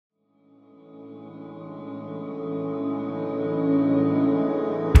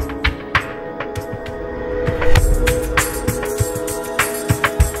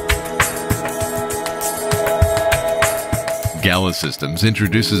Systems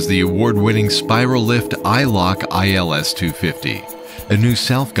introduces the award-winning Spiralift iLock ILS 250, a new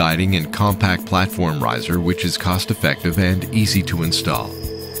self-guiding and compact platform riser which is cost-effective and easy to install.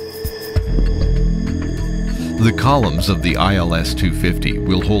 The columns of the ILS 250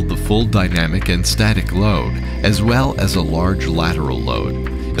 will hold the full dynamic and static load, as well as a large lateral load,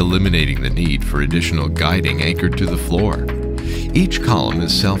 eliminating the need for additional guiding anchored to the floor. Each column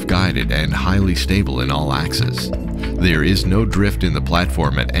is self-guided and highly stable in all axes. There is no drift in the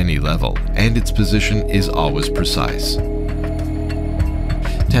platform at any level, and its position is always precise.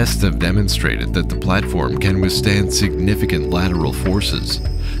 Tests have demonstrated that the platform can withstand significant lateral forces.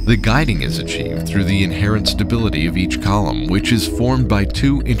 The guiding is achieved through the inherent stability of each column, which is formed by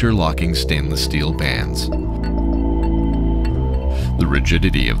two interlocking stainless steel bands. The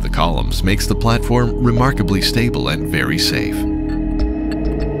rigidity of the columns makes the platform remarkably stable and very safe.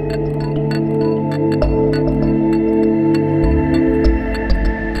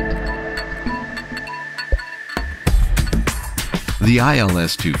 The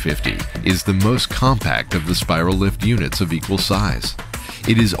ILS 250 is the most compact of the Spiralift units of equal size.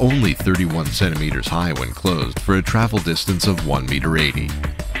 It is only 31 centimeters high when closed for a travel distance of 1.80 meters.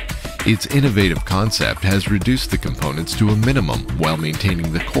 Its innovative concept has reduced the components to a minimum while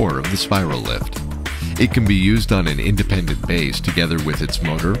maintaining the core of the Spiralift. It can be used on an independent base together with its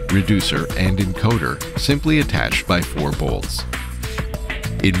motor, reducer, and encoder, simply attached by 4 bolts.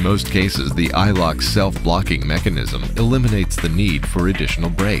 In most cases, the iLock self-blocking mechanism eliminates the need for additional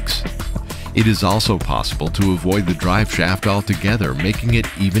brakes. It is also possible to avoid the drive shaft altogether, making it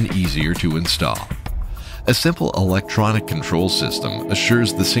even easier to install. A simple electronic control system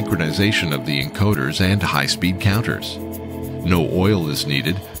assures the synchronization of the encoders and high-speed counters. No oil is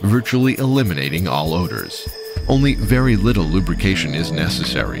needed, virtually eliminating all odors. Only very little lubrication is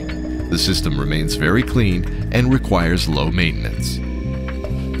necessary. The system remains very clean and requires low maintenance.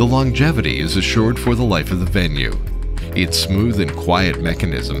 The longevity is assured for the life of the venue. Its smooth and quiet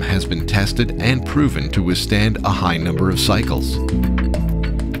mechanism has been tested and proven to withstand a high number of cycles.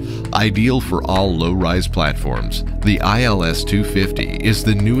 Ideal for all low-rise platforms, the ILS 250 is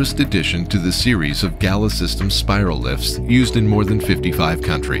the newest addition to the series of Gala Systems Spiralifts used in more than 55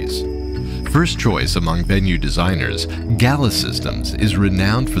 countries. First choice among venue designers, Gala Systems is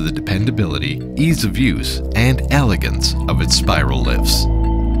renowned for the dependability, ease of use, and elegance of its spiral lifts.